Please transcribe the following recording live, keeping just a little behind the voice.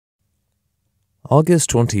August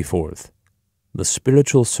 24th. The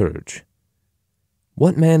Spiritual Search.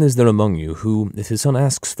 What man is there among you who, if his son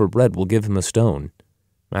asks for bread, will give him a stone?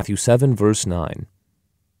 Matthew 7, verse 9.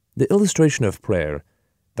 The illustration of prayer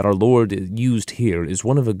that our Lord used here is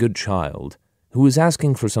one of a good child who is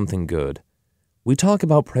asking for something good. We talk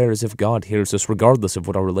about prayer as if God hears us regardless of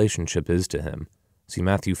what our relationship is to Him. See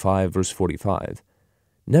Matthew 5, verse 45.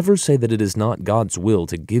 Never say that it is not God's will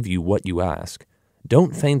to give you what you ask.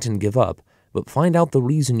 Don't faint and give up, but find out the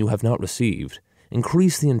reason you have not received.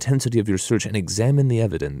 Increase the intensity of your search and examine the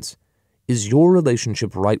evidence. Is your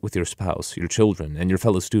relationship right with your spouse, your children, and your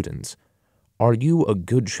fellow students? Are you a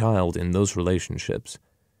good child in those relationships?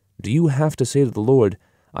 Do you have to say to the Lord,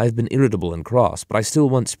 I have been irritable and cross, but I still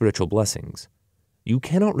want spiritual blessings? You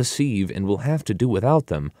cannot receive and will have to do without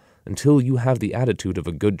them until you have the attitude of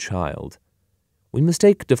a good child. We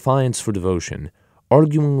mistake defiance for devotion,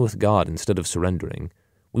 arguing with God instead of surrendering.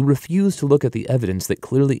 We refuse to look at the evidence that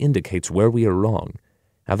clearly indicates where we are wrong.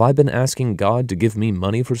 Have I been asking God to give me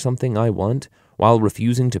money for something I want, while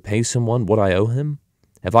refusing to pay someone what I owe him?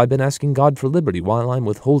 Have I been asking God for liberty while I'm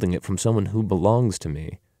withholding it from someone who belongs to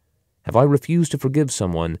me? Have I refused to forgive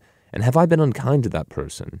someone, and have I been unkind to that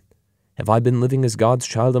person? Have I been living as God's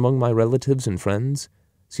child among my relatives and friends?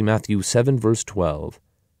 See Matthew 7, verse 12.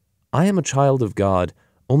 I am a child of God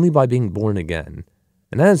only by being born again,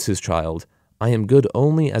 and as His child, I am good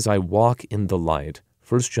only as I walk in the light.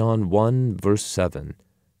 1 John 1, verse 7.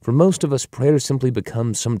 For most of us, prayer simply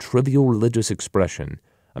becomes some trivial religious expression,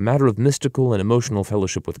 a matter of mystical and emotional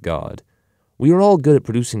fellowship with God. We are all good at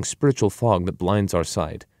producing spiritual fog that blinds our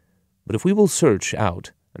sight. But if we will search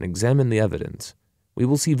out and examine the evidence, we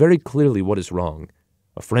will see very clearly what is wrong: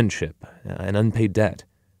 a friendship, an unpaid debt,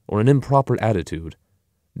 or an improper attitude.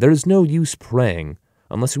 There is no use praying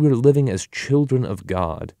unless we are living as children of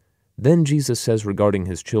God. Then Jesus says regarding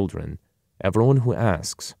His children, everyone who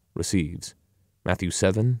asks receives. Matthew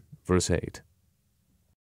 7, verse 8.